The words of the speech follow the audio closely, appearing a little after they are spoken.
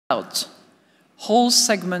out whole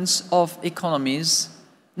segments of economies,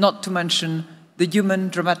 not to mention the human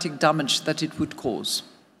dramatic damage that it would cause.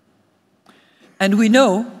 And we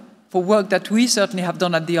know, for work that we certainly have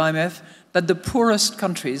done at the IMF, that the poorest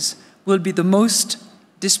countries will be the most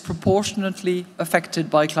disproportionately affected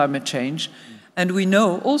by climate change. And we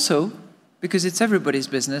know also, because it's everybody's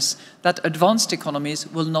business, that advanced economies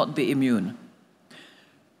will not be immune.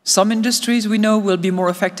 Some industries we know will be more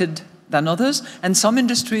affected than others, and some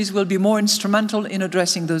industries will be more instrumental in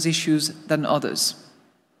addressing those issues than others.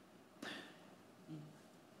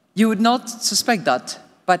 You would not suspect that,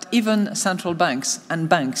 but even central banks and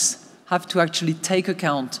banks have to actually take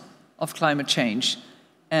account of climate change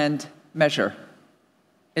and measure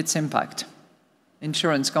its impact.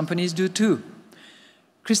 Insurance companies do too.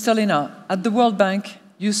 Kristalina, at the World Bank,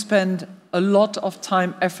 you spend a lot of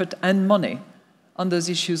time, effort, and money on those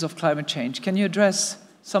issues of climate change. Can you address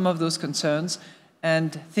some of those concerns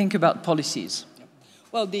and think about policies?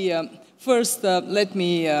 Well, first, let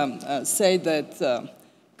me say that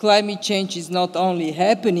climate change is not only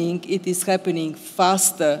happening, it is happening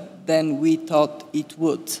faster than we thought it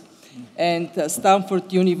would. And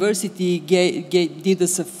Stanford University did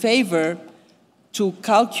us a favor to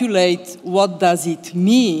calculate what does it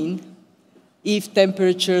mean if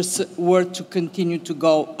temperatures were to continue to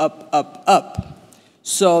go up, up, up.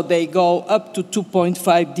 So they go up to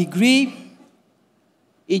 2.5 degrees.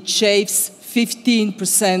 It shaves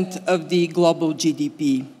 15% of the global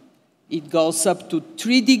GDP. It goes up to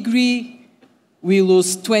 3 degrees, we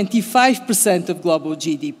lose 25% of global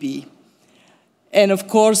GDP. And of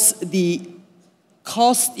course, the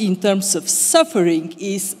cost in terms of suffering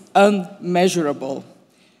is unmeasurable.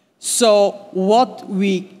 So what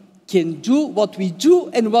we can do, what we do,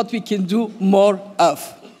 and what we can do more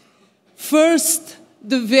of. First,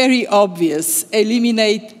 the very obvious,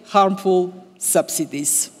 eliminate harmful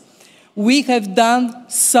subsidies. We have done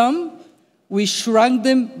some. We shrunk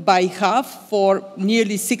them by half for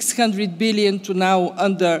nearly 600 billion to now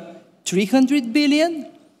under 300 billion.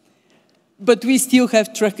 But we still have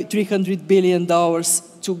 $300 billion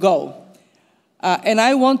to go. And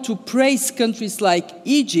I want to praise countries like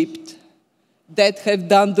Egypt that have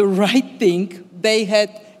done the right thing. They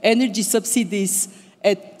had energy subsidies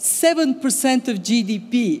at 7% of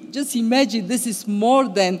GDP. Just imagine, this is more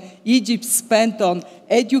than Egypt spent on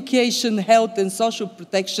education, health, and social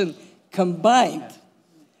protection combined.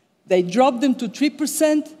 They dropped them to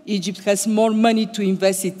 3%. Egypt has more money to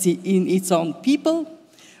invest in its own people.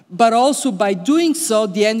 But also by doing so,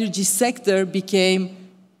 the energy sector became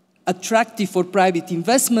attractive for private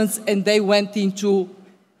investments, and they went into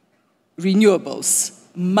renewables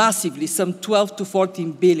massively, some 12 to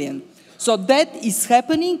 14 billion. So that is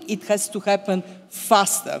happening. It has to happen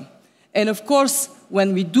faster. And of course,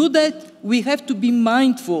 when we do that, we have to be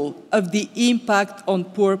mindful of the impact on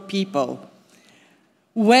poor people.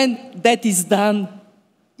 When that is done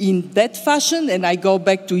in that fashion, and I go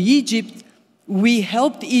back to Egypt, we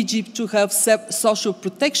helped Egypt to have social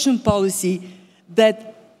protection policy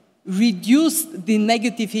that reduced the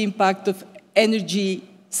negative impact of energy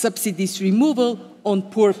subsidies removal on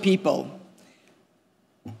poor people.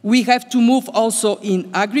 We have to move also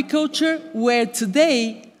in agriculture, where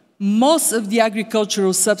today most of the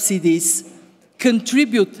agricultural subsidies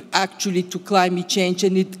contribute actually to climate change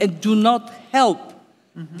and do not help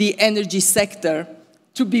the energy sector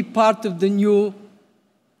to be part of the new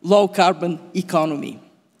low-carbon economy.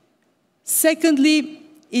 Secondly,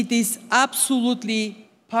 it is absolutely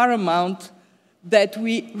paramount that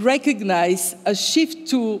we recognize a shift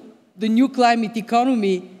to the new climate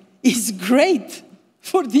economy is great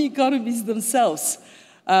for the economies themselves.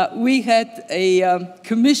 We had a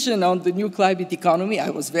commission on the new climate economy. I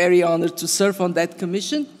was very honored to serve on that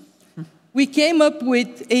commission. We came up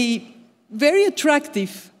with a very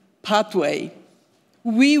attractive pathway.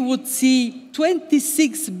 We would see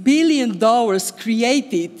 $26 billion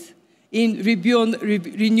created in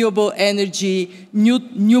renewable energy,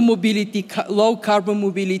 new mobility, low-carbon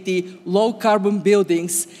mobility, low-carbon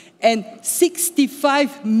buildings, and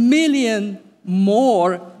 65 million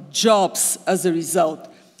more jobs as a result.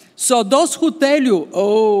 So those who tell you,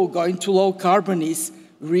 oh, going to low-carbon is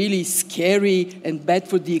really scary and bad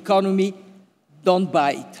for the economy, don't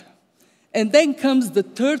buy it. And then comes the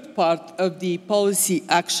third part of the policy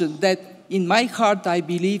action that, in my heart, I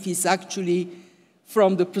believe is actually,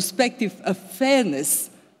 from the perspective of fairness,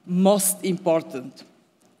 most important.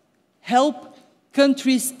 Help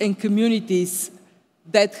countries and communities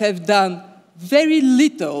that have done very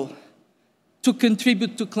little to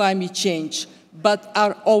contribute to climate change, but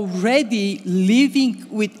are already living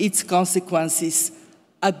with its consequences,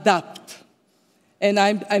 adapt. And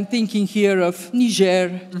I'm thinking here of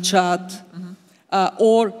Niger, Chad,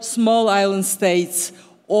 or small island states,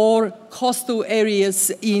 or coastal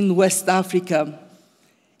areas in West Africa.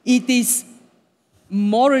 It is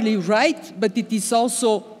morally right, but it is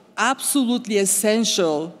also absolutely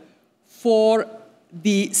essential for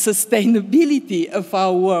the sustainability of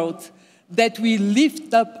our world that we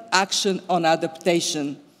lift up action on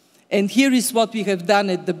adaptation. And here is what we have done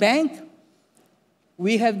at the bank.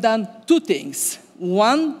 We have done two things.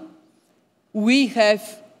 One, we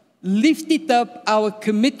have lifted up our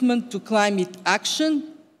commitment to climate action.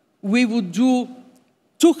 We would do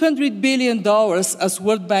 $200 billion as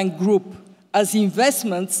World Bank Group as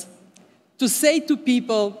investments to say to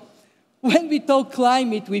people, when we talk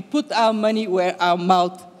climate, we put our money where our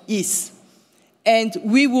mouth is. And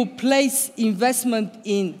we will place investment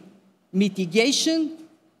in mitigation,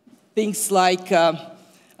 things like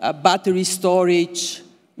battery storage,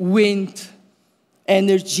 wind,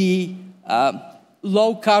 energy,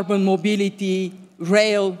 low carbon mobility,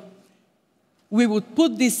 rail. We would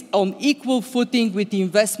put this on equal footing with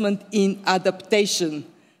investment in adaptation,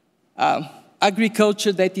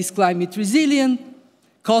 agriculture that is climate resilient,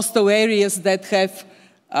 coastal areas that have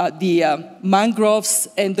the mangroves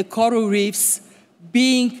and the coral reefs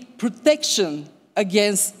being protection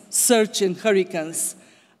against surge and hurricanes,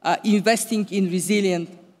 investing in resilient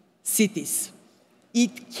cities.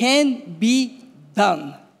 It can be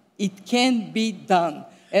done. It can be done.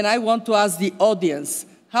 And I want to ask the audience,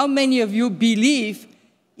 how many of you believe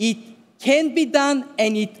it can be done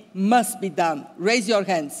and it must be done? Raise your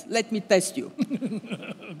hands. Let me test you.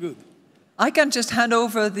 Good. I can just hand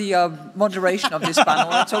over the moderation of this panel.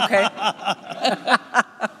 That's okay.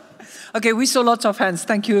 Okay, we saw lots of hands.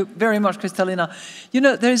 Thank you very much, Kristalina. You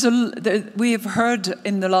know, we have heard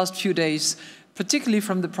in the last few days, particularly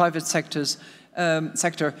from the private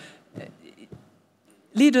sector,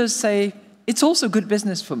 leaders say, it's also good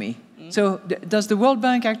business for me. So does the World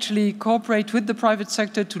Bank actually cooperate with the private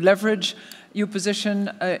sector to leverage your position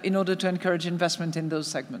in order to encourage investment in those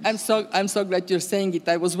segments? I'm so glad you're saying it.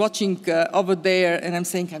 I was watching over there, and I'm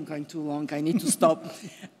saying, I'm going too long. I need to stop.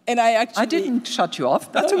 And I didn't shut you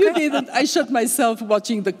off. That's no, okay. You didn't. I shut myself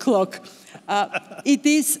watching the clock. It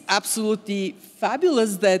is absolutely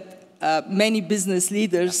fabulous that many business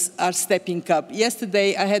leaders are stepping up.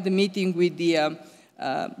 Yesterday, I had a meeting with the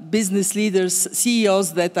business leaders,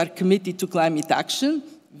 CEOs that are committed to climate action.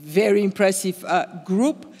 Very impressive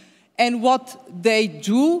group. And what they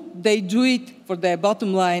do it for their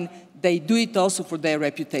bottom line. They do it also for their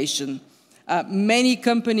reputation. Many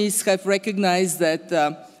companies have recognized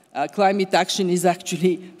that climate action is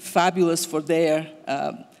actually fabulous for their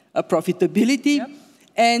profitability. Yep.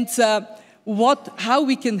 And how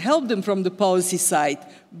we can help them from the policy side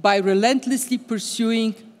by relentlessly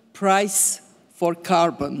pursuing price for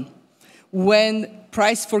carbon. When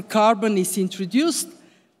price for carbon is introduced,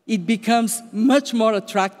 it becomes much more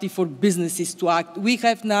attractive for businesses to act. We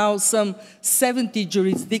have now some 70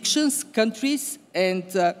 jurisdictions, countries, and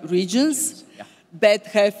regions that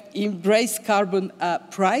have embraced carbon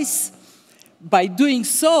price. By doing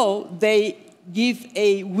so, they give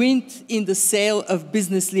a wind in the sail of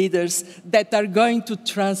business leaders that are going to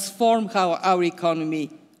transform how our economy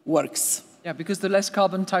works. Yeah, because the less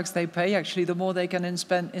carbon tax they pay, actually, the more they can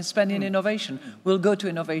spend in innovation. We'll go to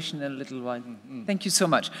innovation in a little while. Thank you so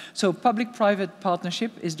much. So public-private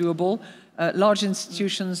partnership is doable. Large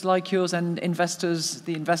institutions like yours and investors,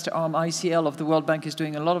 the investor arm ICL of the World Bank is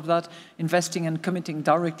doing a lot of that, investing and committing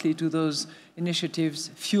directly to those initiatives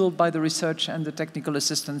fueled by the research and the technical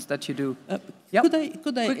assistance that you do. Yep.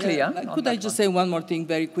 Could I just say one more thing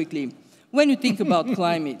very quickly? When you think about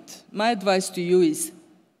climate, my advice to you is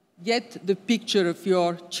get the picture of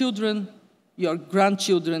your children, your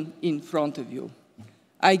grandchildren in front of you.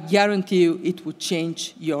 I guarantee you it would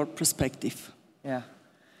change your perspective. Yeah.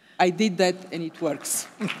 I did that and it works.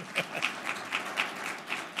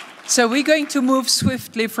 So we're going to move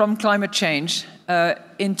swiftly from climate change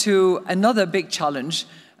into another big challenge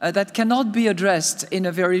that cannot be addressed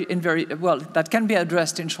that can be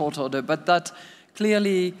addressed in short order, but that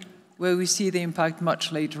clearly where we see the impact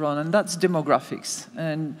much later on, and that's demographics.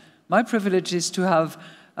 And my privilege is to have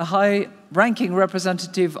a high-ranking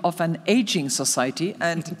representative of an aging society,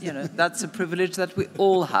 and that's a privilege that we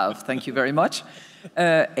all have. Thank you very much.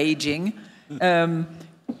 Aging.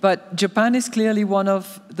 But Japan is clearly one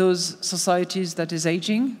of those societies that is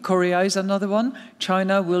aging. Korea is another one.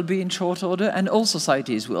 China will be in short order, and all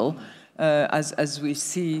societies will, as we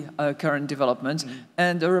see current developments.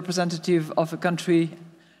 And a representative of a country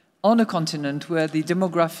on a continent where the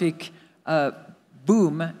demographic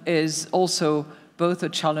boom is also both a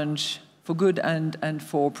challenge good and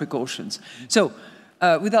for precautions. So,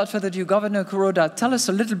 without further ado, Governor Kuroda, tell us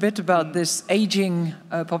a little bit about this aging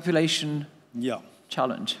population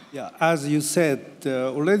challenge. Yeah, as you said,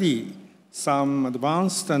 already some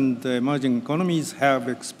advanced and emerging economies have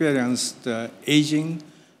experienced aging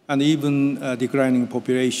and even declining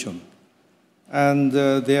population. And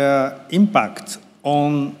their impact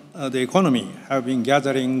on the economy have been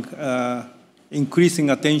gathering increasing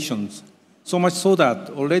attentions, so much so that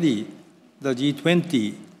already the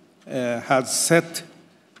G20 has set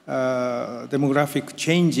demographic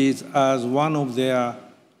changes as one of their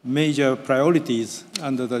major priorities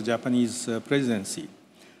under the Japanese presidency.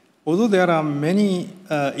 Although there are many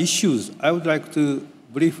issues, I would like to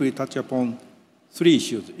briefly touch upon three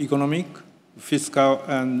issues: economic, fiscal,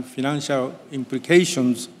 and financial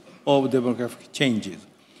implications of demographic changes.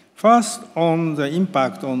 First, on the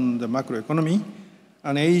impact on the macroeconomy,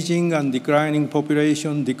 an aging and declining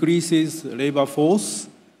population decreases labor force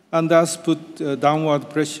and thus put downward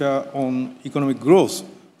pressure on economic growth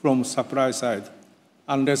from supply side,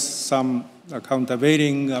 unless some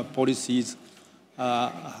countervailing policies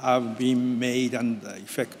have been made and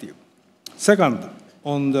effective. Second,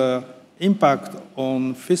 on the impact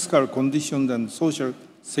on fiscal conditions and social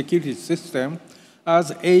security system,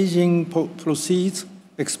 as aging proceeds,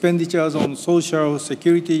 expenditures on social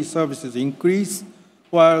security services increase,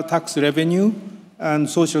 while tax revenue and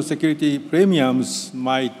social security premiums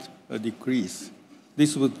might decrease.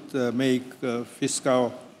 This would make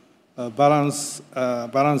fiscal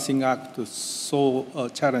balancing act so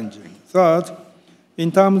challenging. Third,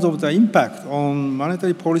 in terms of the impact on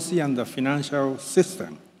monetary policy and the financial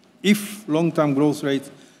system, if long-term growth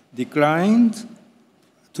rates declined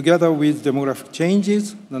together with demographic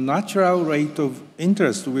changes, the natural rate of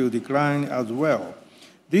interest will decline as well.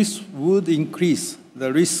 This would increase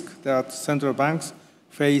the risk that central banks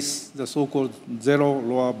face the so-called zero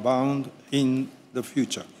lower bound in the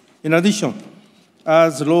future. In addition,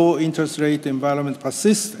 as low interest rate environment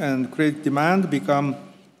persists and credit demand become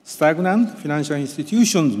stagnant, financial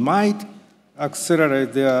institutions might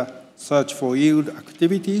accelerate their search for yield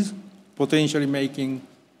activities, potentially making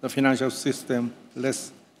the financial system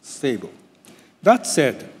less stable. That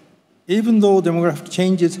said, even though demographic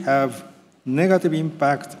changes have negative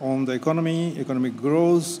impact on the economy, economic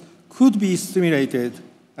growth could be stimulated,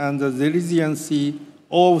 and the resiliency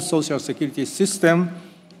of social security system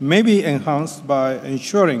may be enhanced by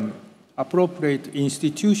ensuring appropriate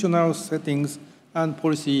institutional settings and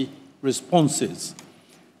policy responses.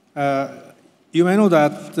 You may know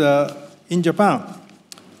that in Japan,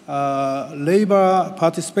 labor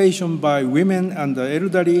participation by women and the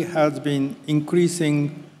elderly has been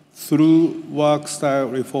increasing through work style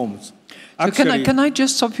reforms. Actually, so can I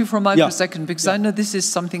just stop you for a second? Because I know this is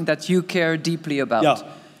something that you care deeply about.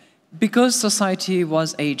 Because society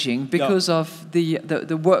was aging, because of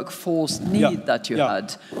the workforce need that you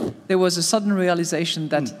had, there was a sudden realization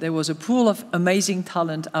that there was a pool of amazing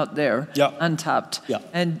talent out there, untapped.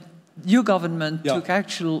 And your government took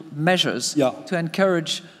actual measures to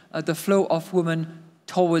encourage the flow of women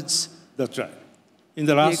towards That's right. In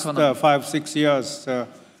the last 5-6 years,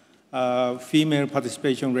 female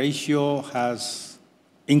participation ratio has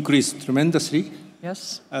increased tremendously.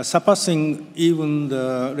 Yes. Surpassing even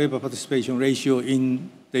the labor participation ratio in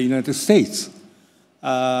the United States.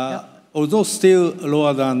 Although still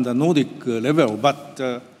lower than the Nordic level, but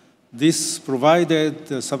this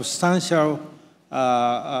provided substantial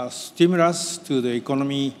stimulus to the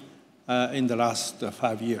economy in the last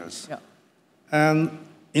 5 years. And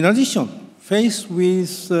in addition, faced with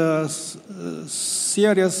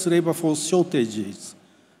serious labor force shortages,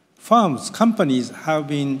 companies have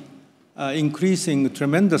been increasing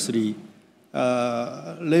tremendously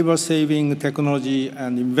labor-saving technology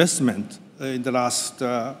and investment in the last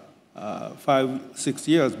 5-6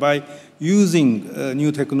 years by using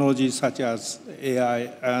new technologies such as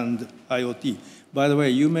AI and IoT. By the way,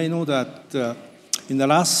 you may know that in the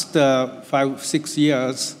last 5-6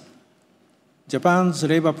 years, Japan's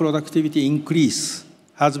labor productivity increase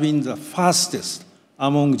has been the fastest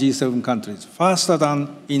among G7 countries, faster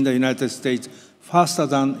than in the United States, faster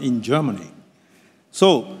than in Germany.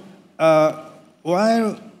 So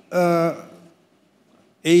while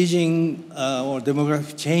aging or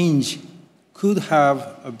demographic change could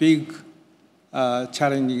have a big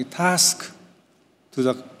challenging task to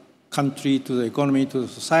the country, to the economy, to the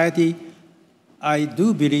society, I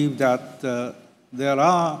do believe that there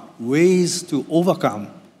are ways to overcome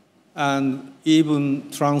and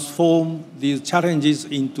even transform these challenges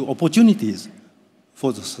into opportunities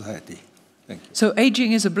for the society. Thank you. So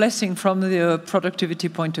aging is a blessing from the productivity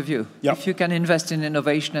point of view. Yeah. If you can invest in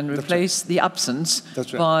innovation and replace the absence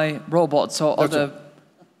That's right. by robots or That's other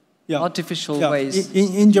Yeah. artificial Yeah. ways.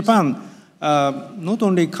 In Japan, not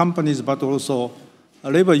only companies but also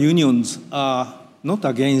labor unions are not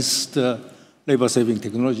against labor-saving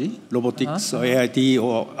technology, robotics, or AIT,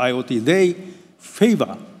 or IoT. They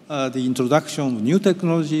favor the introduction of new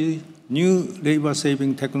technology, new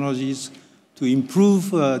labor-saving technologies to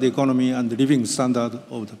improve the economy and the living standard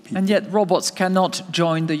of the people. And yet robots cannot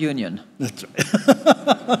join the union. That's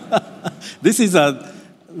right. This is a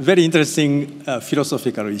very interesting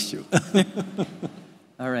philosophical issue.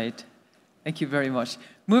 All right. Thank you very much.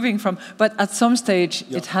 Moving from, but at some stage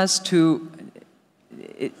it has to,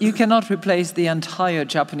 you cannot replace the entire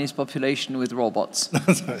Japanese population with robots.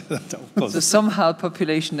 Of course. So somehow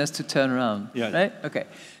population has to turn around, Yeah. right? Okay.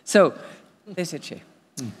 So, Esechi.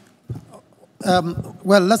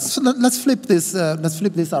 Well, let's flip this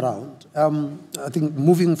around. I think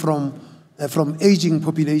moving from aging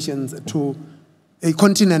populations to a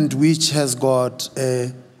continent which has got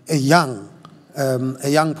a young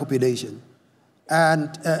population, and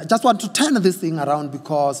just want to turn this thing around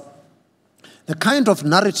because the kind of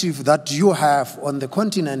narrative that you have on the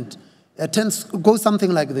continent tends to go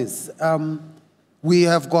something like this. We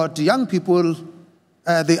have got young people.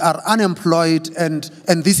 They are unemployed, and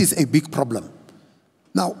this is a big problem.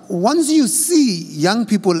 Now, once you see young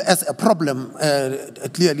people as a problem,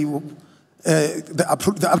 clearly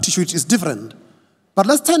the attitude is different. But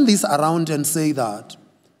let's turn this around and say that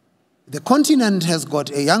the continent has got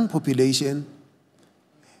a young population,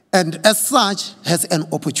 and as such has an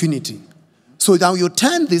opportunity. So now you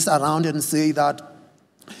turn this around and say that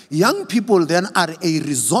young people then are a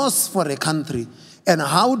resource for a country. And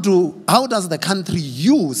how does the country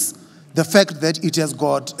use the fact that it has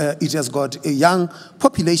got a young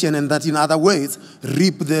population, and that in other ways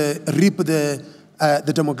reap the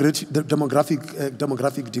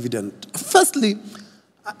demographic dividend? Firstly,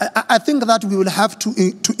 I think that we will have to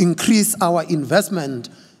increase our investment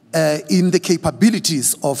in the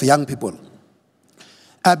capabilities of young people,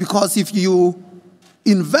 because if you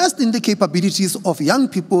invest in the capabilities of young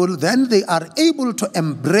people, then they are able to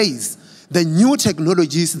embrace the new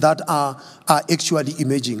technologies that are actually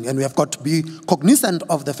emerging. And we have got to be cognizant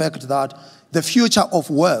of the fact that the future of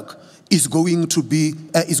work is going to be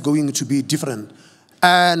different.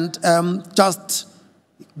 And just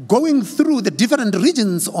going through the different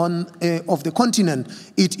regions of the continent,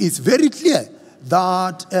 it is very clear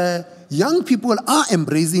that young people are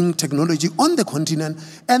embracing technology on the continent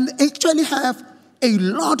and actually have a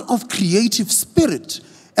lot of creative spirit.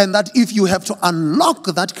 And that if you have to unlock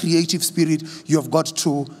that creative spirit, you have got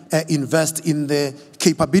to invest in the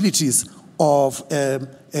capabilities of the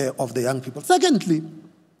young people. Secondly,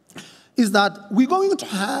 is that we're going to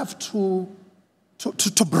have to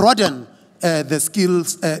broaden the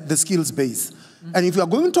skills base. And if we are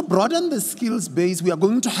going to broaden the skills base, we are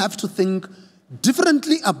going to have to think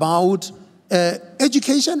differently about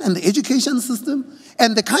education and the education system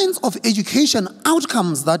and the kinds of education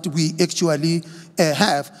outcomes that we actually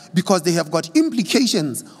have, because they have got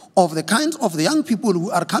implications of the kinds of the young people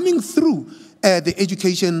who are coming through the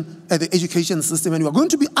education system. And we are going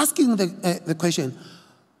to be asking the question: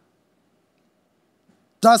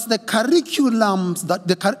 does the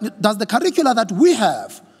curricula that we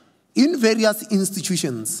have in various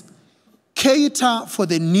institutions cater for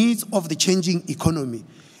the needs of the changing economy,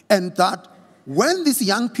 and that when these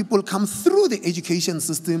young people come through the education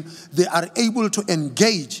system, they are able to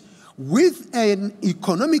engage with an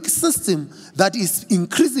economic system that is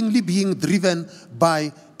increasingly being driven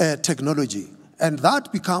by technology, and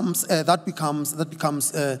that becomes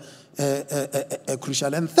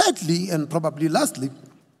crucial. And thirdly, and probably lastly,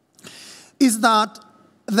 is that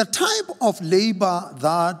the type of labor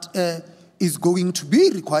that is going to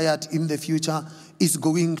be required in the future is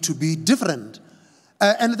going to be different.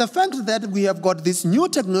 And the fact that we have got these new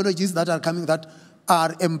technologies that are coming that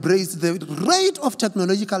are embraced, the rate of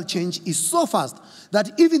technological change is so fast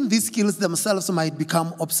that even these skills themselves might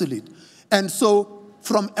become obsolete. And so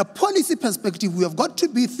from a policy perspective, we have got to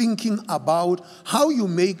be thinking about how you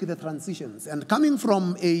make the transitions. And coming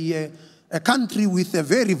from a country with a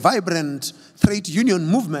very vibrant trade union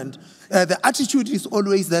movement, the attitude is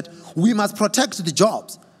always that we must protect the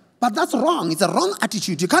jobs. But that's wrong. It's a wrong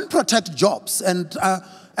attitude. You can't protect jobs. And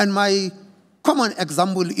my common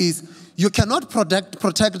example is you cannot protect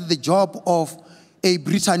the job of a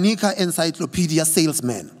Britannica encyclopedia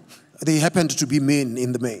salesman. They happened to be men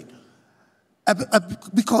in the main.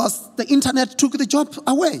 Because the internet took the job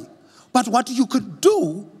away. But what you could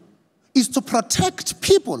do is to protect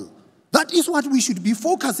people That is what we should be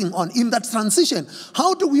focusing on in that transition.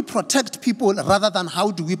 How do we protect people rather than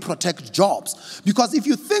how do we protect jobs? Because if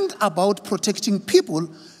you think about protecting people,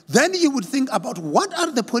 then you would think about what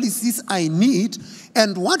are the policies I need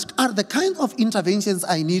and what are the kind of interventions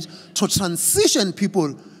I need to transition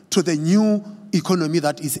people to the new economy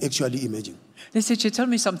that is actually emerging. Lesetja, tell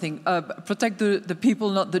me something. Protect the people,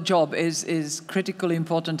 not the job, is critically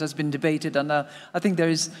important, has been debated, and I think there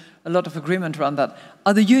is a lot of agreement around that.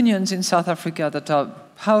 Are the unions in South Africa that are a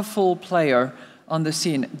powerful player on the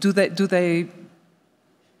scene, do they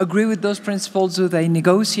agree with those principles? Do they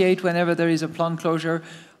negotiate whenever there is a plant closure,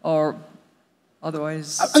 or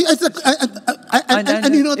otherwise?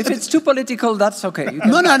 If it's too political, that's okay.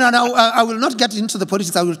 No. I will not get into the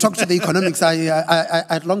politics. I will talk to the economics. I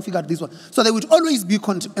had long figured this one. So there would always be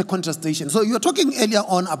a contestation. So you were talking earlier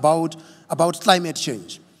on about climate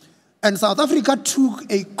change. And South Africa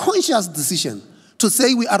took a conscious decision to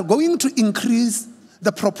say we are going to increase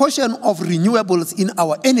the proportion of renewables in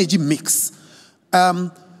our energy mix.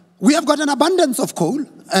 We have got an abundance of coal,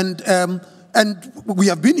 and we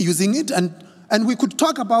have been using it, and we could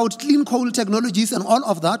talk about clean coal technologies and all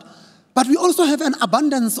of that, but we also have an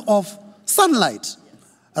abundance of sunlight,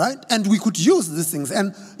 right? And we could use these things.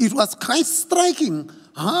 And it was quite striking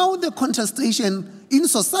how the contestation in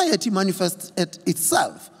society manifests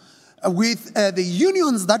itself, with the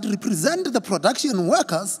unions that represent the production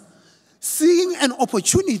workers seeing an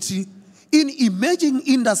opportunity in emerging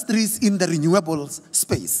industries in the renewables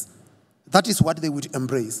space. That is what they would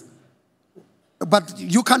embrace. But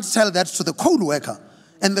you can't tell that to the coal worker.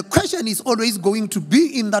 And the question is always going to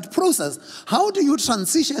be in that process. How do you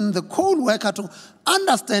transition the coal worker to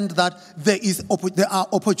understand that there are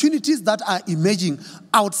opportunities that are emerging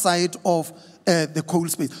outside of the coal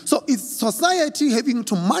space? So it's society having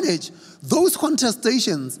to manage those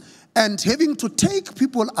contestations and having to take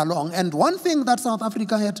people along. And one thing that South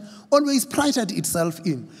Africa had always prided itself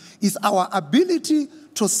in is our ability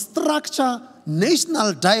to structure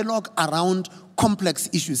national dialogue around complex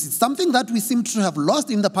issues. It's something that we seem to have lost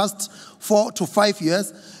in the past 4 to 5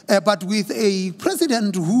 years, but with a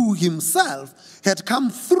president who himself had come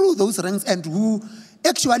through those ranks and who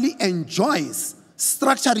actually enjoys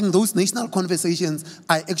structuring those national conversations,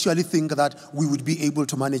 I actually think that we would be able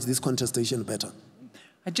to manage this contestation better.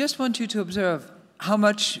 I just want you to observe how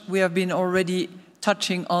much we have been already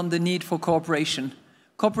touching on the need for cooperation.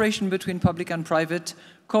 Cooperation between public and private,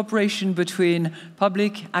 cooperation between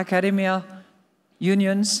public, academia,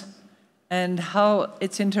 unions, and how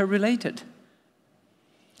it's interrelated.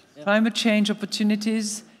 Yep. Climate change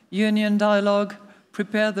opportunities, union dialogue,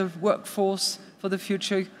 prepare the workforce for the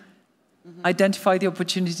future, identify the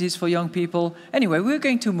opportunities for young people. Anyway, we're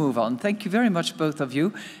going to move on. Thank you very much, both of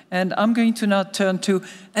you. And I'm going to now turn to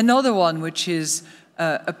another one, which is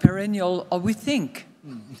a perennial, or we think,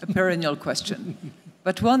 a perennial question,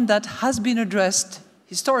 but one that has been addressed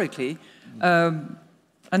historically,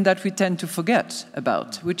 and that we tend to forget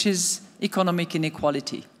about, which is economic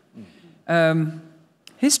inequality.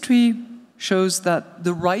 History shows that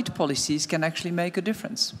the right policies can actually make a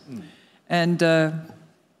difference. And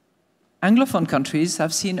Anglophone countries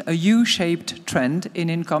have seen a U-shaped trend in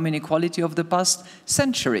income inequality over the past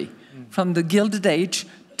century, from the Gilded Age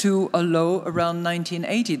to a low around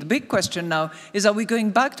 1980. The big question now is, are we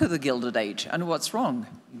going back to the Gilded Age, and what's wrong?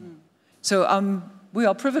 So we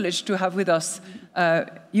are privileged to have with us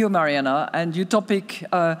you, Mariana, and your topic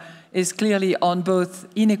is clearly on both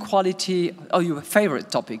inequality, or your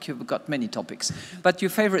favorite topic, you've got many topics, but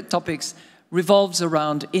your favorite topics revolves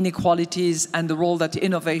around inequalities and the role that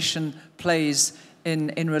innovation plays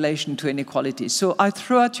in relation to inequalities. So I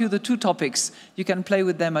throw at you the two topics. You can play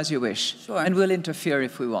with them as you wish. Sure. And we'll interfere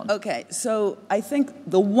if we want. Okay, so I think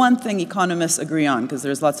the one thing economists agree on, because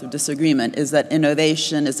there's lots of disagreement, is that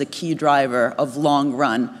innovation is a key driver of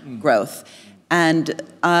long-run growth. And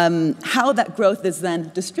how that growth is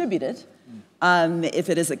then distributed, if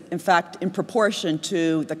it is, in fact, in proportion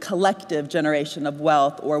to the collective generation of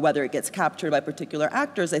wealth or whether it gets captured by particular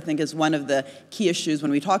actors, I think is one of the key issues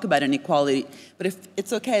when we talk about inequality. But if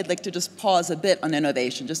it's okay, I'd like to just pause a bit on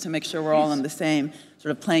innovation, just to make sure we're all on the same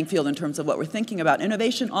sort of playing field in terms of what we're thinking about.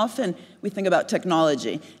 Innovation, often we think about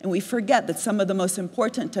technology, and we forget that some of the most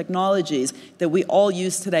important technologies that we all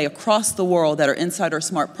use today across the world that are inside our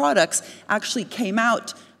smart products actually came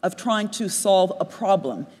out of trying to solve a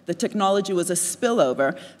problem. The technology was a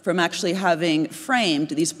spillover from actually having framed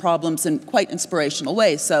these problems in quite inspirational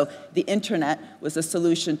ways. So the internet was a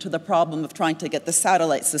solution to the problem of trying to get the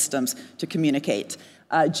satellite systems to communicate.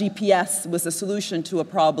 GPS was a solution to a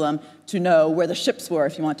problem to know where the ships were,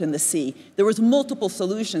 if you want, in the sea. There was multiple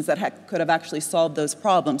solutions that could have actually solved those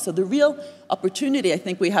problems. So the real opportunity I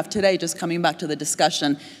think we have today, just coming back to the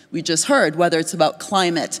discussion we just heard, whether it's about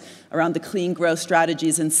climate, around the clean growth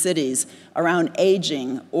strategies in cities, around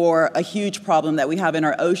aging, or a huge problem that we have in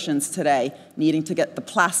our oceans today, needing to get the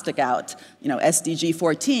plastic out, SDG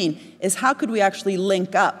 14, is how could we actually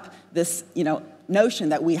link up this, notion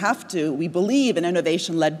that we believe in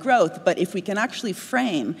innovation-led growth, but if we can actually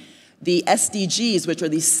frame the SDGs, which are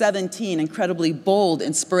these 17 incredibly bold,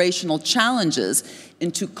 inspirational challenges,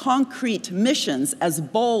 into concrete missions as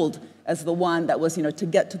bold as the one that was, to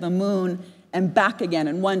get to the moon and back again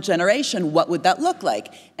in one generation, what would that look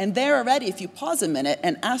like? And there already, if you pause a minute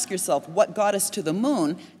and ask yourself what got us to the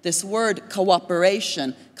moon, this word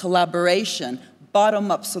cooperation, collaboration,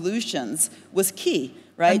 bottom-up solutions was key,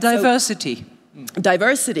 right? And diversity.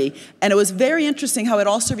 Diversity, and it was very interesting how it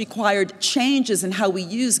also required changes in how we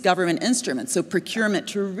use government instruments, so procurement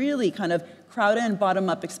to really kind of crowd in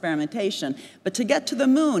bottom-up experimentation. But to get to the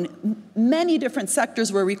moon, many different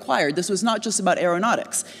sectors were required. This was not just about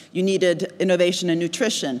aeronautics. You needed innovation in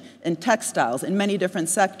nutrition, in textiles, in many different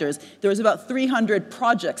sectors. There was about 300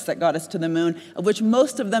 projects that got us to the moon, of which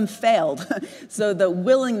most of them failed. So the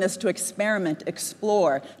willingness to experiment,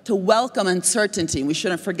 explore, to welcome uncertainty. We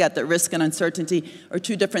shouldn't forget that risk and uncertainty are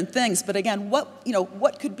two different things. But again,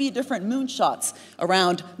 what could be different moonshots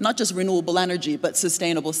around not just renewable energy, but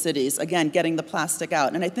sustainable cities? Again, getting the plastic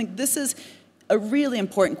out. And I think this is a really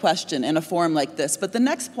important question in a forum like this. But the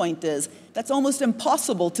next point is that's almost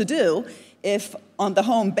impossible to do if on the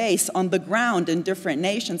home base, on the ground in different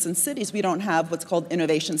nations and cities, we don't have what's called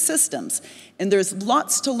innovation systems. And there's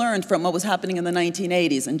lots to learn from what was happening in the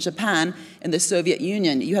 1980s in Japan and the Soviet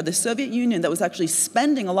Union. You had the Soviet Union that was actually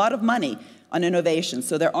spending a lot of money on innovation.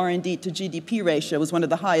 So their R&D to GDP ratio was one of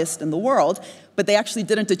the highest in the world, but they actually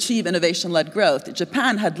didn't achieve innovation-led growth.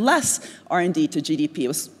 Japan had less R&D to GDP. It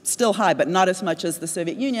was still high, but not as much as the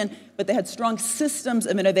Soviet Union, but they had strong systems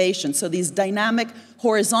of innovation. So these dynamic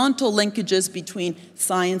horizontal linkages between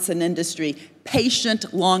science and industry,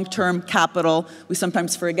 patient long-term capital. We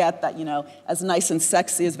sometimes forget that, as nice and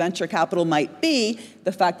sexy as venture capital might be,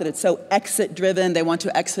 the fact that it's so exit-driven, they want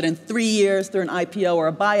to exit in 3 years through an IPO or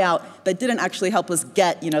a buyout, that didn't actually help us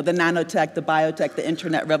get, the nanotech, the biotech, the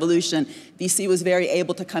internet revolution. VC was very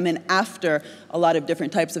able to come in after a lot of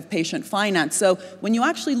different types of patient finance. So when you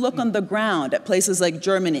actually look on the ground at places like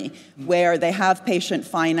Germany, where they have patient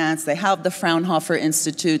finance, they have the Fraunhofer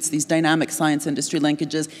Institutes, these dynamic science industry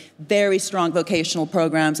linkages, very strong vocational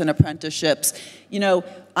programs and apprenticeships.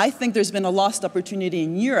 I think there's been a lost opportunity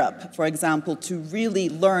in Europe, for example, to really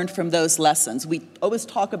learn from those lessons. We always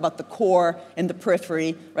talk about the core and the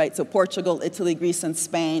periphery, right? So Portugal, Italy, Greece, and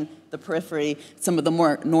Spain, the periphery, some of the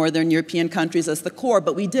more northern European countries as the core,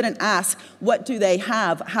 but we didn't ask, what do they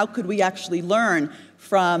have? How could we actually learn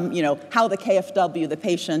from, how the KfW, the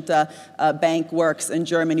patient bank, works in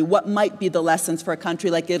Germany? What might be the lessons for a country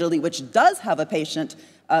like Italy, which does have a patient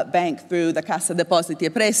bank through the Cassa Depositi e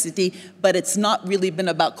Prestiti, but it's not really been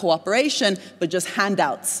about cooperation, but just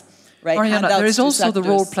handouts, right? Mariana, handouts there is also sectors. the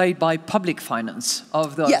role played by public finance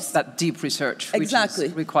of that deep research, which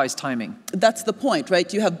requires timing. That's the point,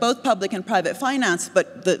 right? You have both public and private finance,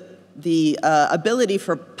 but the ability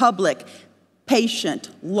for public, patient,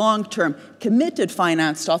 long-term, committed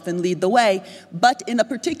finance to often lead the way, but in a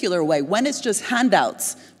particular way. When it's just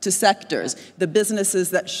handouts to sectors, the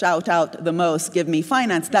businesses that shout out the most, give me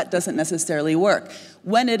finance, that doesn't necessarily work.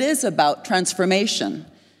 When it is about transformation,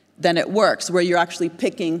 then it works, where you're actually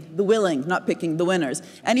picking the willing, not picking the winners.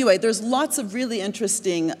 Anyway, there's lots of really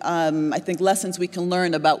interesting, I think, lessons we can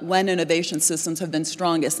learn about when innovation systems have been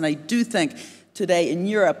strongest. And I do think today in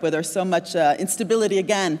Europe, where there's so much instability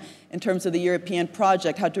again in terms of the European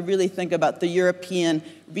project, how to really think about the European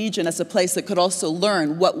region as a place that could also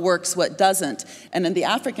learn what works, what doesn't. And in the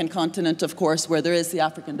African continent, of course, where there is the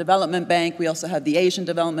African Development Bank, we also have the Asian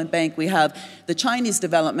Development Bank, we have the Chinese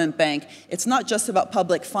Development Bank. It's not just about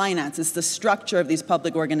public finance, it's the structure of these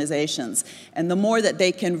public organizations. And the more that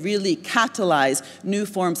they can really catalyze new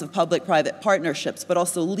forms of public-private partnerships, but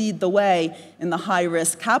also lead the way in the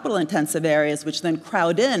high-risk, capital-intensive areas, which then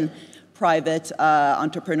crowd in private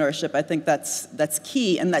entrepreneurship, I think that's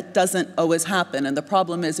key, and that doesn't always happen. And the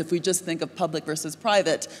problem is, if we just think of public versus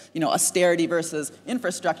private, austerity versus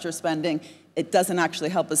infrastructure spending, it doesn't actually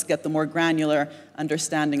help us get the more granular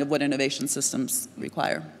understanding of what innovation systems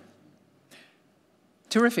require.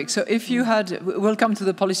 Terrific. So if you had, we'll come to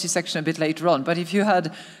the policy section a bit later on, but if you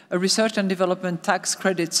had a research and development tax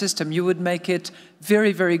credit system, you would make it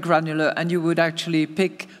very, very granular, and you would actually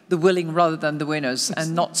pick the willing rather than the winners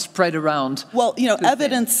and not spread around. Well, you know,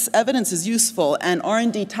 evidence is useful, and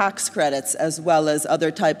R&D tax credits, as well as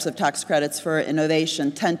other types of tax credits for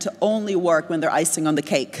innovation, tend to only work when they're icing on the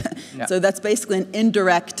cake. Yeah. So that's basically an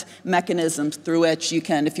indirect mechanism through which you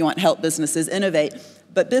can, if you want, help businesses innovate.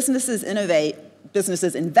 But businesses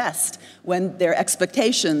invest when their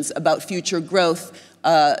expectations about future growth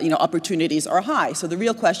opportunities are high. So the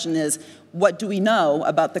real question is, what do we know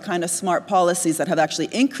about the kind of smart policies that have actually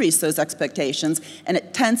increased those expectations? And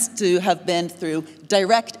it tends to have been through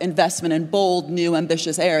direct investment in bold, new,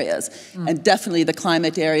 ambitious areas. And definitely the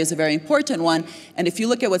climate area is a very important one. And if you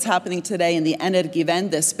look at what's happening today in the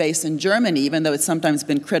Energiewende space in Germany, even though it's sometimes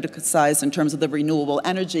been criticized in terms of the renewable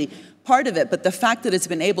energy part of it, but the fact that it's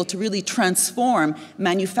been able to really transform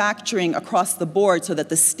manufacturing across the board so that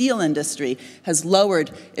the steel industry has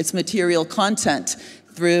lowered its material content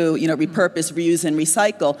through repurpose, reuse, and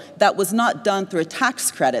recycle, that was not done through a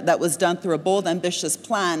tax credit. That was done through a bold, ambitious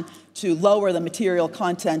plan to lower the material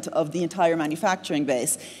content of the entire manufacturing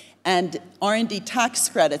base. And R&D tax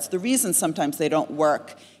credits, the reason sometimes they don't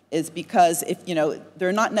work is because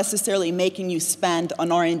they're not necessarily making you spend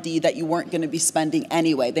on R&D that you weren't going to be spending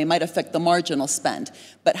anyway. They might affect the marginal spend.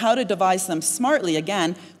 But how to devise them smartly,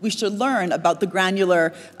 again, we should learn about the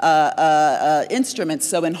granular instruments.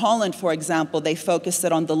 So in Holland, for example, they focused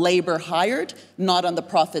it on the labor hired, not on the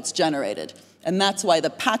profits generated. And that's why the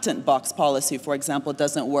patent box policy, for example,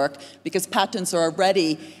 doesn't work, because patents are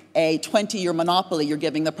already a 20-year monopoly you're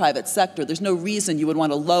giving the private sector. There's no reason you would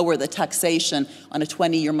want to lower the taxation on a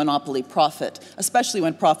 20-year monopoly profit, especially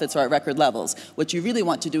when profits are at record levels. What you really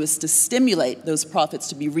want to do is to stimulate those profits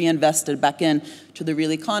to be reinvested back in to the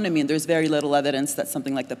real economy, and there's very little evidence that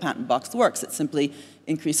something like the patent box works. It simply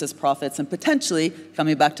increases profits and potentially,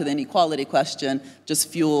 coming back to the inequality question, just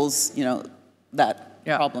fuels, that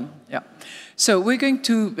problem. Yeah. So we're going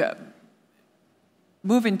to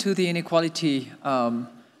move into the inequality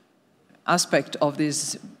aspect of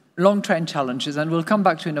these long-term challenges, and we'll come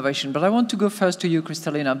back to innovation. But I want to go first to you,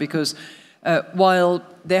 Kristalina, because while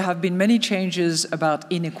there have been many changes about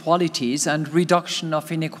inequalities and reduction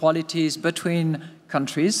of inequalities between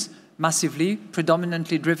countries, massively,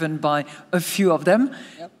 predominantly driven by a few of them,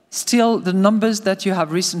 still the numbers that you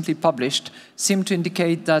have recently published seem to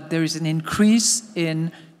indicate that there is an increase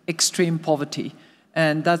in extreme poverty.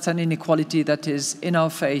 And that's an inequality that is in our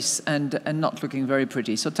face and not looking very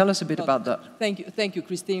pretty. So tell us a bit about that. Thank you,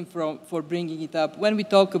 Christine, for bringing it up. When we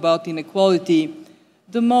talk about inequality,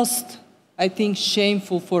 the most, I think,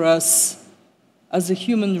 shameful for us as a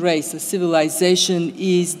human race, a civilization,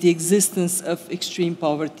 is the existence of extreme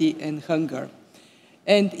poverty and hunger.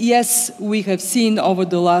 And yes, we have seen over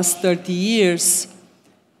the last 30 years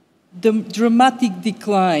the dramatic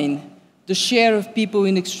decline. The share of people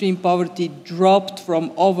in extreme poverty dropped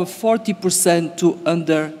from over 40% to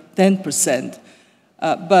under 10%.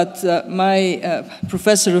 But my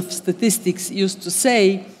professor of statistics used to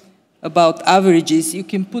say about averages, you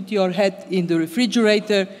can put your head in the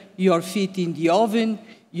refrigerator, your feet in the oven,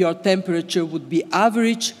 your temperature would be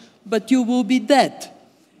average, but you will be dead.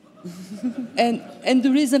 and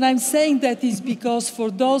the reason I'm saying that is because for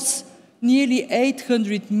those nearly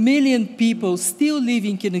 800 million people still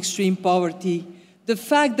living in extreme poverty, the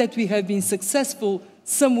fact that we have been successful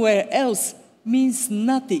somewhere else means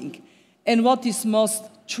nothing. And what is most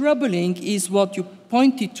troubling is what you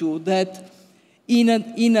pointed to, that in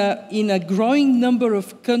a growing number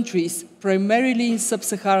of countries, primarily in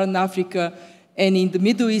sub-Saharan Africa and in the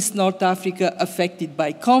Middle East, North Africa, affected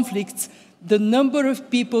by conflicts, the number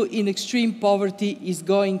of people in extreme poverty is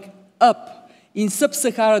going up. In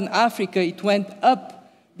sub-Saharan Africa, it went up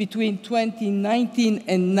between 2019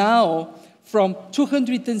 and now from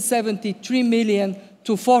 273 million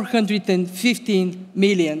to 415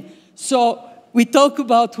 million. So we talk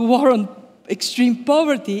about war on extreme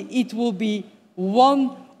poverty, it will be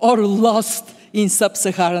won or lost in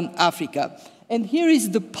sub-Saharan Africa. And here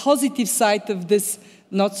is the positive side of this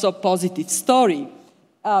not so positive story.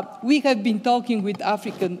 We have been talking with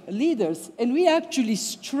African leaders, and we actually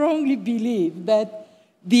strongly believe that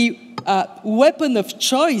the weapon of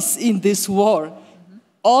choice in this war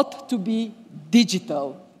ought to be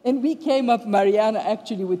digital. And we came up, Mariana,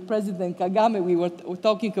 actually with President Kagame, we were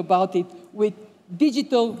talking about it, with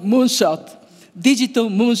digital moonshot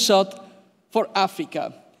for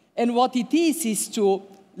Africa. And what it is to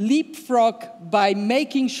leapfrog by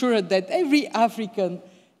making sure that every African,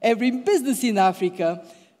 every business in Africa,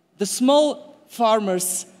 the small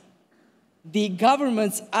farmers the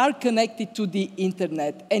governments are connected to the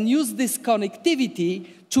internet and use this connectivity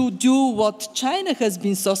to do what China has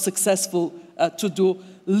been so successful to do,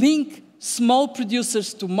 link small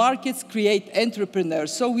producers to markets, create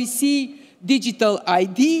entrepreneurs. So we see digital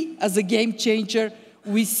ID as a game changer.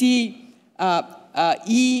 We see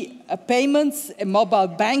e-payments and mobile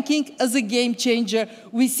banking as a game changer.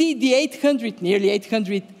 We see the nearly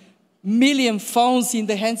 800 million phones in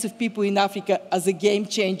the hands of people in Africa as a game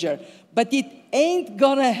changer. But it ain't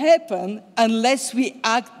gonna happen unless we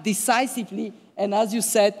act decisively, and as you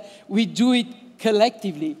said, we do it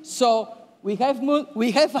collectively. So we have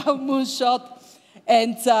our moonshot,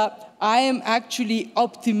 and I am actually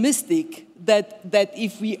optimistic that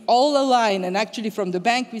if we all align, and actually from the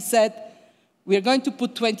bank we said, we are going to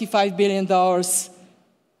put $25 billion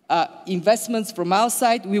investments from our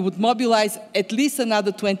side, we would mobilize at least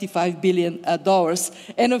another $25 billion.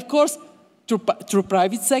 And of course, through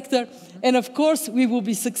private sector. And of course, we will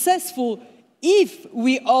be successful if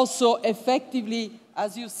we also effectively,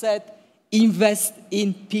 as you said, invest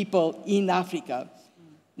in people in Africa.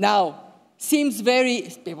 Now, seems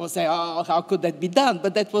people say, oh, how could that be done?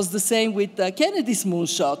 But that was the same with Kennedy's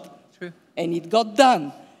moonshot. True. And it got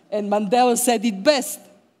done. And Mandela said it best,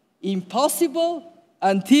 impossible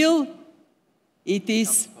until it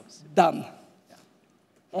is done. Yeah.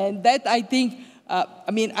 And that, I think,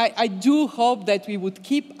 I do hope that we would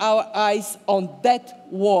keep our eyes on that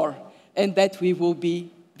war and that we will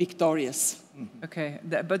be victorious. Okay,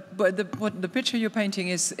 but the picture you're painting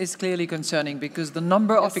is clearly concerning because the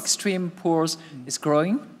number of extreme poors is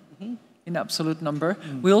growing in absolute number.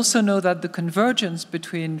 We also know that the convergence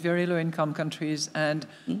between very low-income countries and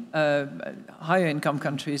higher-income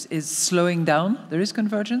countries is slowing down. There is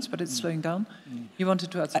convergence, but it's slowing down. You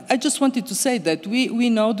wanted to add something? I just wanted to say that we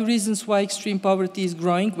know the reasons why extreme poverty is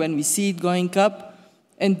growing when we see it going up,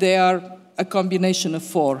 and they are a combination of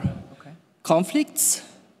four. Okay. Conflicts,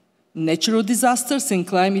 natural disasters, and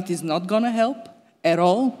climate is not going to help at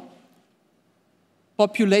all.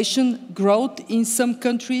 Population growth in some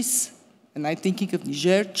countries, and I'm thinking of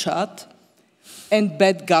Niger, Chad, and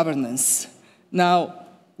bad governance. Now,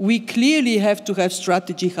 we clearly have to have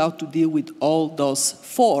strategy how to deal with all those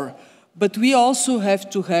four, but we also have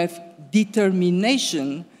to have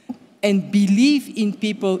determination and belief in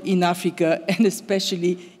people in Africa, and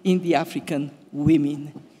especially in the African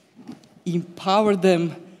women. Empower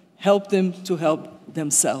them, help them to help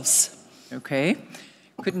themselves. Okay,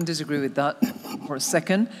 couldn't disagree with that for a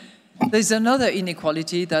second. There's another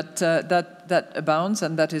inequality that abounds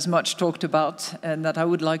and that is much talked about and that I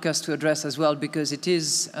would like us to address as well because it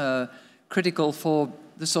is critical for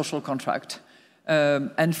the social contract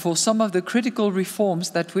and for some of the critical reforms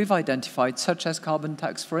that we've identified, such as carbon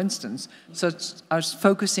tax, for instance, such as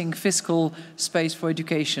focusing fiscal space for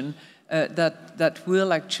education, that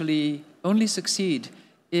will actually only succeed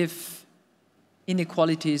if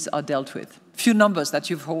inequalities are dealt with. Few numbers that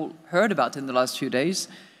you've all heard about in the last few days.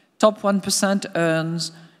 Top 1%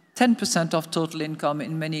 earns 10% of total income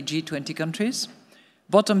in many G20 countries.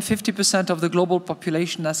 Bottom 50% of the global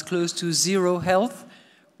population has close to zero health,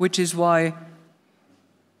 which is why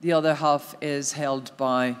the other half is held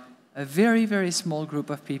by a very, very small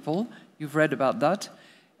group of people. You've read about that.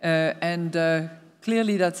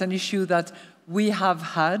 Clearly that's an issue that we have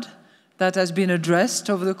had, that has been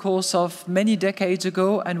addressed over the course of many decades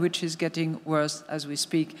ago and which is getting worse as we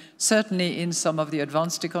speak, certainly in some of the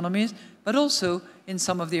advanced economies, but also in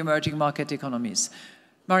some of the emerging market economies.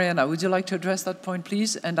 Mariana, would you like to address that point,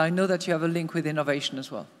 please? And I know that you have a link with innovation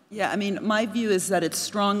as well. Yeah, I mean, my view is that it's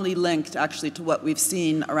strongly linked, actually, to what we've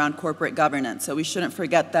seen around corporate governance. So we shouldn't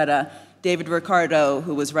forget that David Ricardo,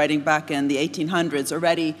 who was writing back in the 1800s,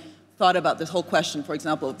 already thought about this whole question, for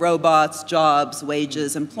example, of robots, jobs,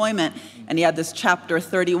 wages, employment, and he had this chapter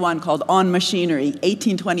 31 called On Machinery,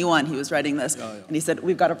 1821, he was writing this, and he said,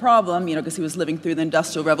 we've got a problem, because he was living through the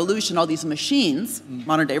Industrial Revolution, all these machines,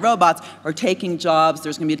 modern-day robots, are taking jobs,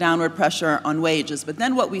 there's going to be downward pressure on wages. But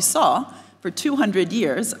then what we saw for 200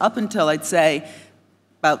 years, up until, I'd say,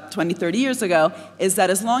 about 20, 30 years ago, is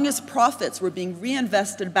that as long as profits were being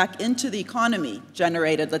reinvested back into the economy,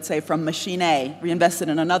 generated, let's say, from machine A, reinvested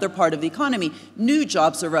in another part of the economy, new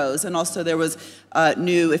jobs arose, and also there was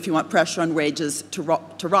new, if you want, pressure on wages to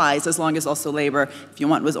rise, as long as also labor, if you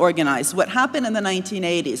want, was organized. What happened in the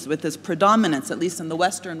 1980s with this predominance, at least in the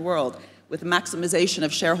Western world, with maximization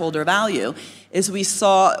of shareholder value, is we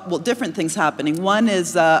saw, well, different things happening. One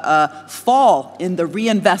is a fall in the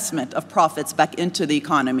reinvestment of profits back into the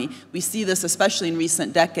economy. We see this especially in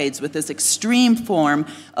recent decades with this extreme form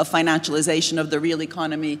of financialization of the real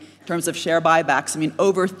economy in terms of share buybacks. I mean,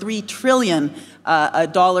 over $3 trillion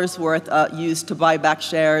worth used to buy back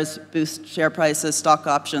shares, boost share prices, stock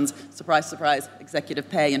options, surprise, surprise, executive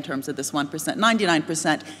pay in terms of this 1%,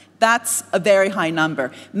 99%. That's a very high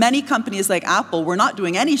number. Many companies like Apple were not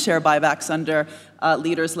doing any share buybacks under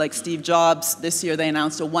leaders like Steve Jobs. This year they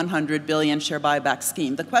announced a 100 billion share buyback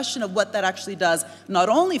scheme. The question of what that actually does, not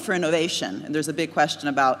only for innovation, and there's a big question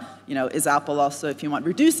about, you know, is Apple also, if you want,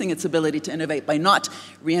 reducing its ability to innovate by not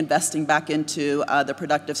reinvesting back into the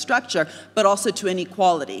productive structure, but also to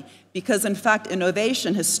inequality. Because in fact,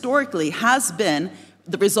 innovation historically has been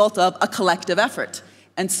the result of a collective effort.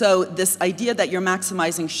 And so this idea that you're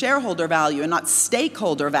maximizing shareholder value and not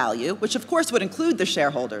stakeholder value, which of course would include the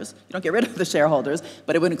shareholders, you don't get rid of the shareholders,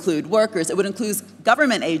 but it would include workers, it would include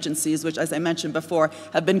government agencies, which, as I mentioned before,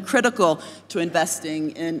 have been critical to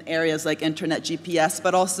investing in areas like internet GPS,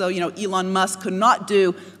 but also, you know, Elon Musk could not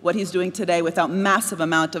do what he's doing today without massive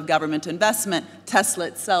amount of government investment. Tesla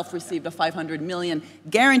itself received a $500 million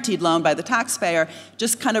guaranteed loan by the taxpayer,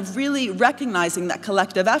 just kind of really recognizing that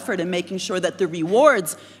collective effort and making sure that the rewards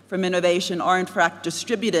from innovation are in fact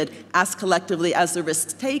distributed as collectively as the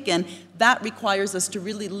risks taken. That requires us to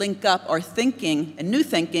really link up our thinking and new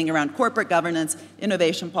thinking around corporate governance,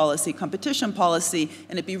 innovation policy, competition policy,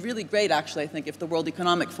 and it'd be really great, actually, I think, if the World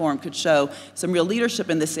Economic Forum could show some real leadership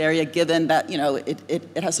in this area, given that, you know, it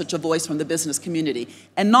has such a voice from the business community.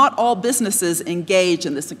 And not all businesses engage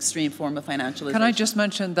in this extreme form of financialization. Can I just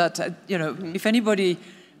mention that, you know, if anybody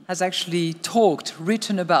has actually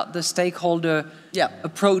written about the stakeholder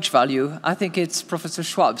approach value, I think it's Professor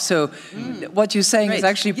Schwab. So what you're saying is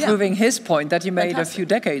actually proving his point that he made a few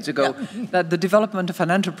decades ago, that the development of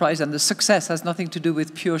an enterprise and the success has nothing to do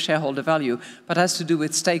with pure shareholder value, but has to do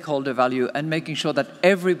with stakeholder value and making sure that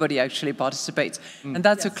everybody actually participates. And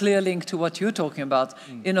that's a clear link to what you're talking about,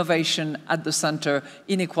 innovation at the center,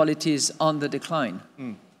 inequalities on the decline.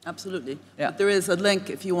 Absolutely. Yeah. But there is a link,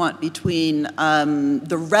 if you want, between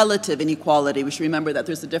the relative inequality. We should remember that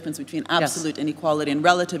there's a difference between absolute inequality and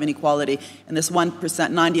relative inequality. And this 1%,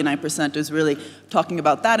 99% is really talking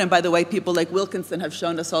about that. And by the way, people like Wilkinson have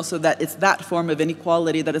shown us also that it's that form of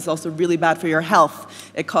inequality that is also really bad for your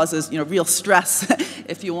health. It causes, you know, real stress,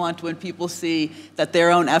 if you want, when people see that their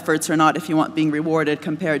own efforts are not, if you want, being rewarded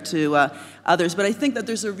compared to others. But I think that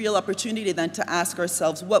there's a real opportunity then to ask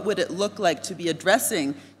ourselves, what would it look like to be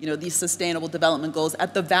addressing, you know, these sustainable development goals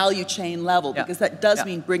at the value chain level? Because that does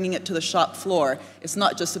mean bringing it to the shop floor. It's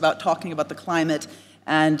not just about talking about the climate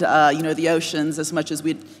and you know, the oceans, as much as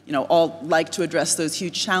we'd, you know, all like to address those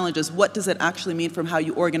huge challenges. What does it actually mean from how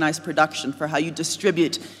you organize production, for how you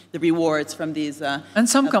distribute the rewards from these? And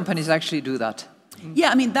some companies actually do that.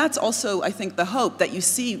 Yeah, I mean, that's also, I think, the hope, that you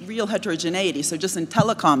see real heterogeneity. So just in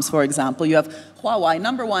telecoms, for example, you have Huawei,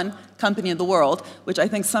 #1 company in the world, which I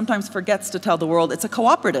think sometimes forgets to tell the world it's a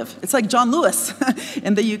cooperative. It's like John Lewis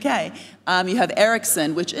in the UK. You have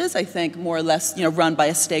Ericsson, which is, I think, more or less, you know, run by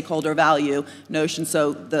a stakeholder value notion.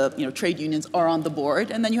 So the, you know, trade unions are on the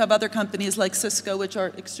board. And then you have other companies like Cisco, which are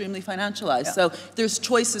extremely financialized. So there's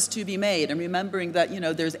choices to be made. And remembering that, you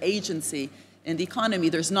know, there's agency in the economy.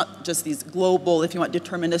 There's not just these global, if you want,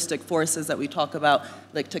 deterministic forces that we talk about,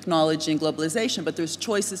 like technology and globalization, but there's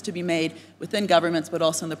choices to be made within governments, but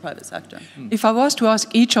also in the private sector. If I was to ask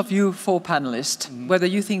each of you four panelists whether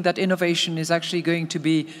you think that innovation is actually going to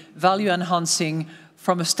be value enhancing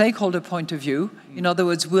from a stakeholder point of view, in other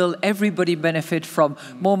words, will everybody benefit from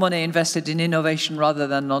more money invested in innovation rather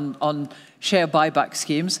than on share buyback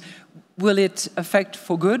schemes? Will it affect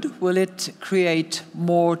for good? Will it create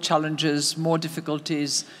more challenges, more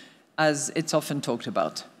difficulties, as it's often talked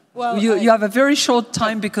about? Well, you have a very short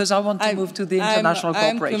time because I want to move to the international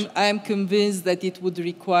cooperation. I'm convinced that it would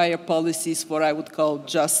require policies for, I would call,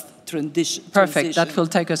 just transition. Perfect. That will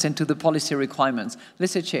take us into the policy requirements.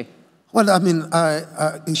 Lisa Che. Well, I mean,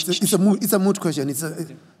 it's a moot question. It's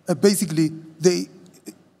basically the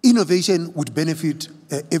innovation would benefit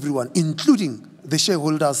everyone, including the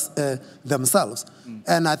shareholders themselves.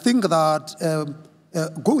 And I think that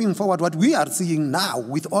going forward, what we are seeing now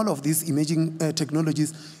with all of these emerging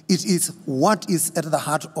technologies, it is what is at the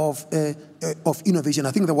heart of innovation.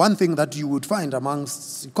 I think the one thing that you would find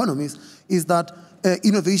amongst economists is that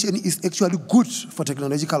innovation is actually good for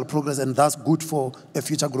technological progress and thus good for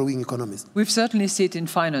future growing economies. We've certainly seen it in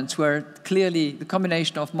finance, where clearly the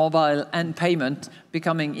combination of mobile and payment,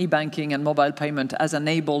 becoming e-banking and mobile payment, has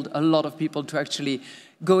enabled a lot of people to actually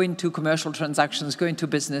go into commercial transactions, go into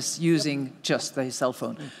business using just their cell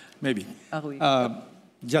phone. Maybe. Arui.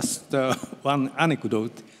 Just one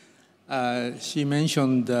anecdote. She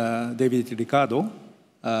mentioned David Ricardo,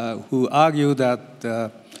 who argued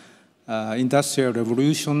that industrial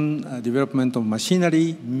revolution, development of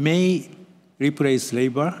machinery may replace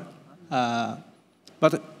labor,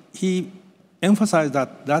 but he emphasized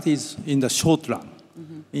that that is in the short run.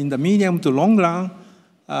 In the medium to long run,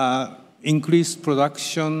 increased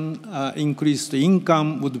production, increased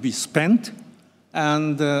income would be spent,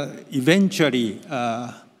 and eventually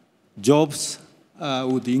jobs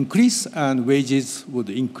would increase and wages would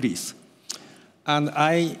increase. And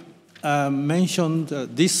I mentioned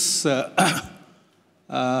this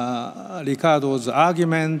Ricardo's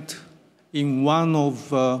argument in one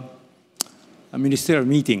of ministerial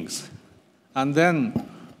meetings. And then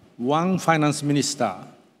one finance minister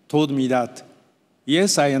told me that,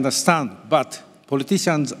 yes, I understand, but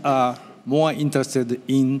politicians are more interested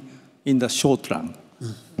in the short run.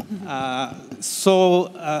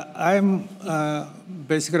 So I'm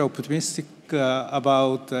basically optimistic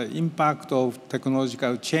about the impact of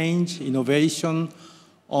technological change, innovation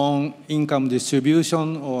on income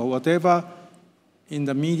distribution or whatever in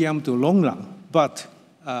the medium to long run. But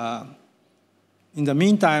in the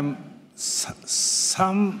meantime,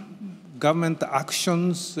 some government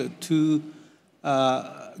actions to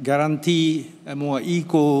guarantee a more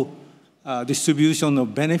equal distribution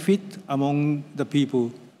of benefit among the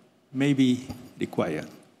people may be required.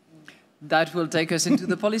 That will take us into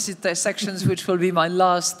the policy sections, which will be my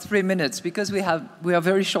last 3 minutes, because we are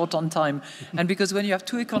very short on time, and because when you have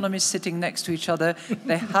two economists sitting next to each other,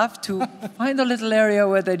 they have to find a little area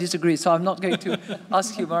where they disagree. So I'm not going to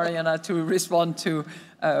ask you, Mariana, to respond to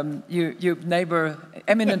your neighbor,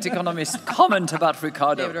 eminent economist comment about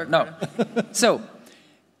Ricardo. No. So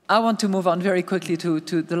I want to move on very quickly to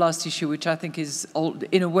the last issue, which I think is,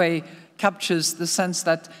 in a way, captures the sense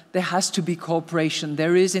that there has to be cooperation,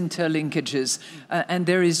 there is interlinkages, and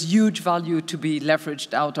there is huge value to be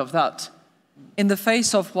leveraged out of that. In the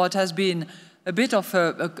face of what has been a bit of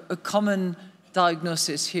a common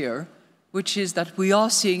diagnosis here, which is that we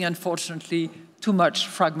are seeing, unfortunately, too much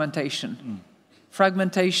fragmentation.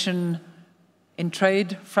 Fragmentation in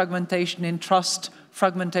trade, fragmentation in trust,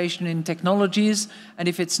 fragmentation in technologies, and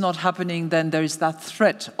if it's not happening, then there is that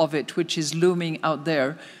threat of it, which is looming out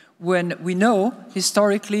there, when we know,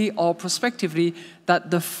 historically or prospectively,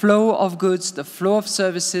 that the flow of goods, the flow of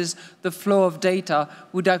services, the flow of data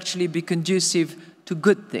would actually be conducive to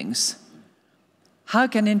good things. How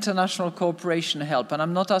can international cooperation help? And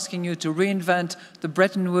I'm not asking you to reinvent the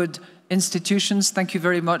Bretton Woods institutions. Thank you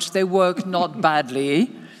very much. They work not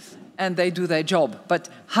badly, and they do their job. But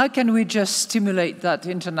how can we just stimulate that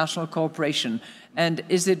international cooperation? And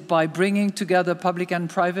is it by bringing together public and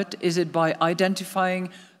private? Is it by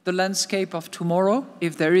identifying the landscape of tomorrow,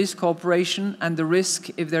 if there is cooperation, and the risk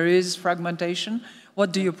if there is fragmentation?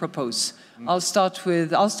 What do you propose? I'll start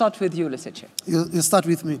with you, Lesetja. You start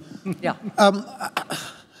with me. Yeah.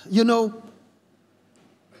 You know,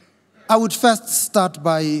 I would first start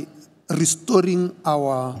by restoring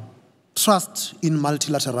our trust in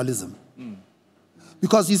multilateralism.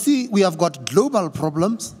 Because you see, we have got global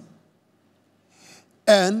problems,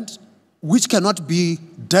 and which cannot be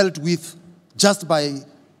dealt with just by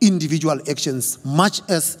individual actions, much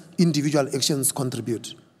as individual actions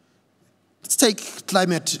contribute. Let's take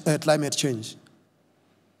climate change.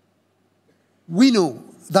 We know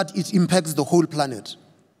that it impacts the whole planet.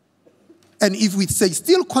 And if we say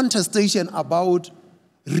still contestation about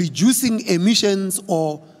reducing emissions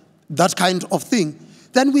or that kind of thing,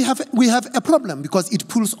 then we have a problem, because it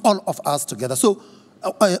pulls all of us together. So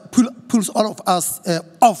pulls all of us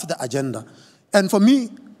off the agenda. And for me,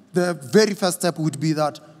 the very first step would be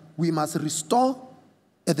that we must restore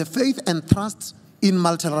the faith and trust in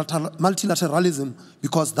multilateralism,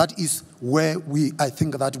 because that is where I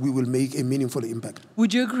think that we will make a meaningful impact.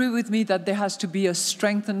 Would you agree with me that there has to be a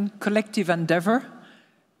strengthened collective endeavor,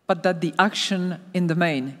 but that the action in the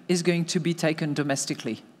main is going to be taken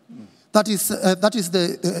domestically? That is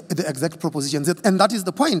the exact proposition, and that is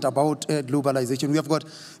the point about globalization. We have got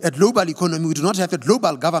a global economy. We do not have a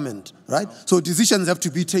global government, right? So decisions have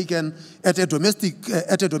to be taken at a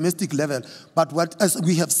domestic level. But as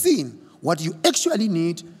we have seen, what you actually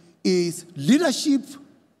need is leadership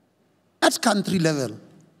at country level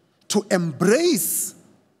to embrace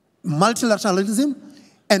multilateralism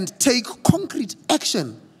and take concrete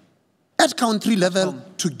action at country level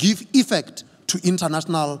to give effect to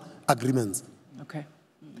international agreements. Okay.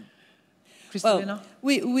 Well,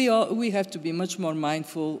 we have to be much more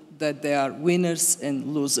mindful that there are winners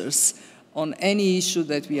and losers. on any issue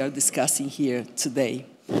that we are discussing here today.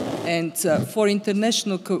 And for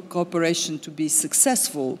international cooperation to be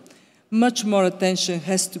successful, much more attention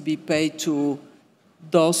has to be paid to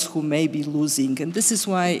those who may be losing. And this is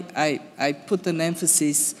why I put an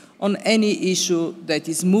emphasis on any issue that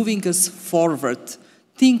is moving us forward.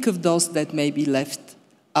 Think of those that may be left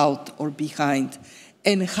out or behind,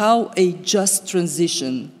 and how a just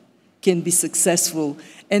transition can be successful.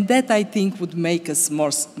 And that, I think, would make us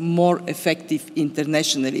more effective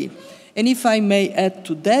internationally. And if I may add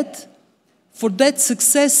to that, for that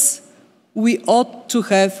success, we ought to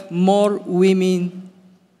have more women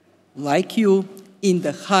like you in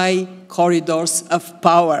the high corridors of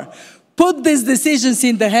power. Put these decisions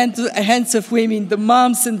in the hands of women, the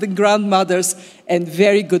moms and the grandmothers, and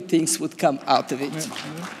very good things would come out of it.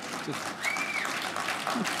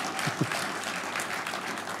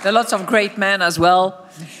 There are lots of great men as well.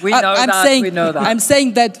 We know that. I'm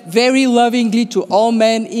saying that very lovingly to all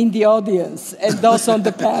men in the audience and those on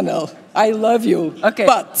the panel. I love you. Okay,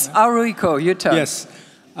 but Haruhiko, your turn. Yes.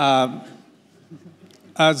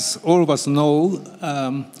 As all of us know,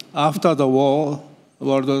 after the war,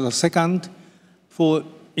 World War II, for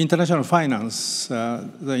international finance,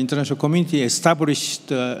 the international community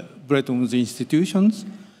established Bretton Woods institutions,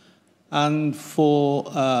 and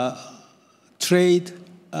for trade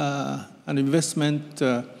and investment,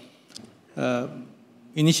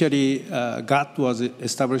 initially GATT was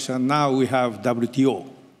established, and now we have WTO.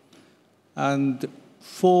 And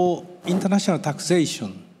for international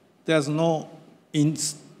taxation, there's no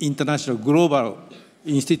international global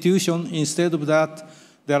institution. Instead of that,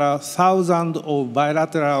 there are thousands of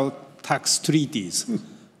bilateral tax treaties.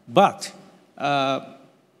 But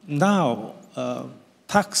now,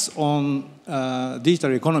 tax on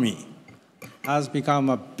digital economy has become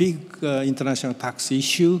a big international tax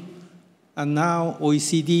issue. And now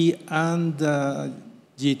OECD and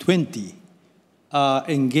G20 are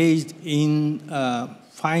engaged in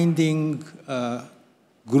finding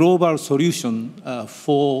global solution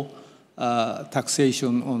for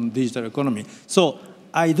taxation on digital economy. So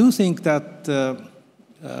I do think that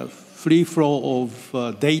free flow of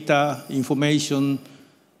data, information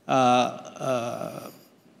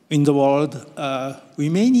in the world, we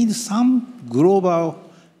may need some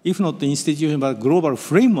global, if not the institution, but global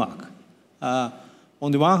framework.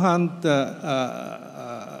 On the one hand,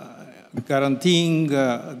 guaranteeing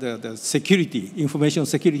the security, information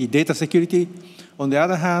security, data security. On the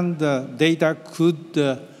other hand, data could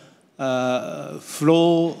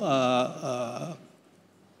flow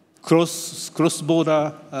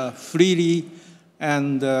cross-border freely,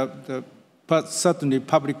 and but certainly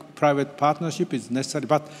public-private partnership is necessary.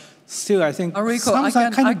 But still, I think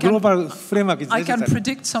some kind of global framework is necessary. I can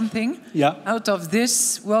predict something out of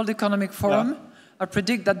this World Economic Forum. Yeah. I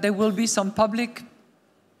predict that there will be some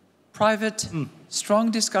public-private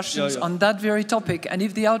strong discussions on that very topic. And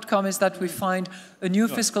if the outcome is that we find a new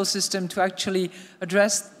fiscal system to actually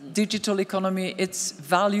address digital economy, its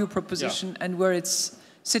value proposition, and where it's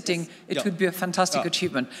sitting, it would be a fantastic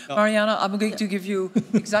achievement. Mariana, I'm going to give you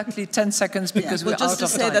exactly 10 seconds because we're out of time.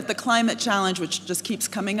 Just to say that the climate challenge, which just keeps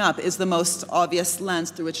coming up, is the most obvious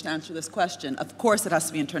lens through which to answer this question. Of course, it has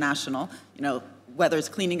to be international. You know, whether it's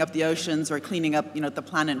cleaning up the oceans or cleaning up, the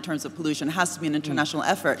planet in terms of pollution, it has to be an international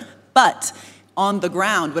effort. But on the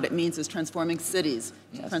ground, what it means is transforming cities,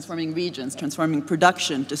 transforming regions, transforming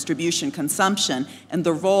production, distribution, consumption, and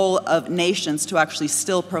the role of nations to actually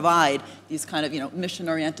still provide these kind of,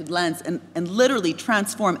 mission-oriented lens and literally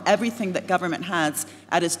transform everything that government has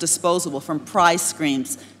at its disposal, from prize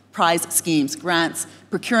schemes, grants,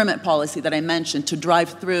 procurement policy that I mentioned, to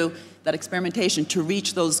drive through that experimentation to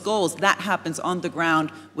reach those goals. That happens on the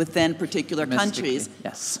ground within particular countries.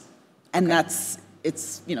 Yes. And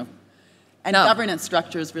and governance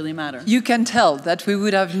structures really matter. You can tell that we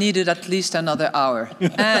would have needed at least another hour.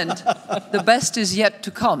 And the best is yet to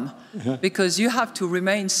come, because you have to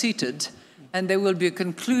remain seated, and there will be a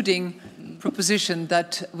concluding proposition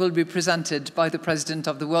that will be presented by the President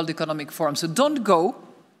of the World Economic Forum. So don't go.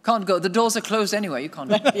 Can't go. The doors are closed anyway. You can't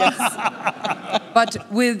go. Yes. But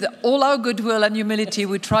with all our goodwill and humility,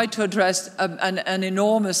 we try to address an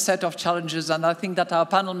enormous set of challenges, and I think that our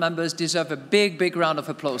panel members deserve a big, big round of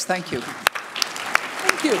applause. Thank you.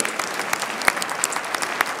 Thank you.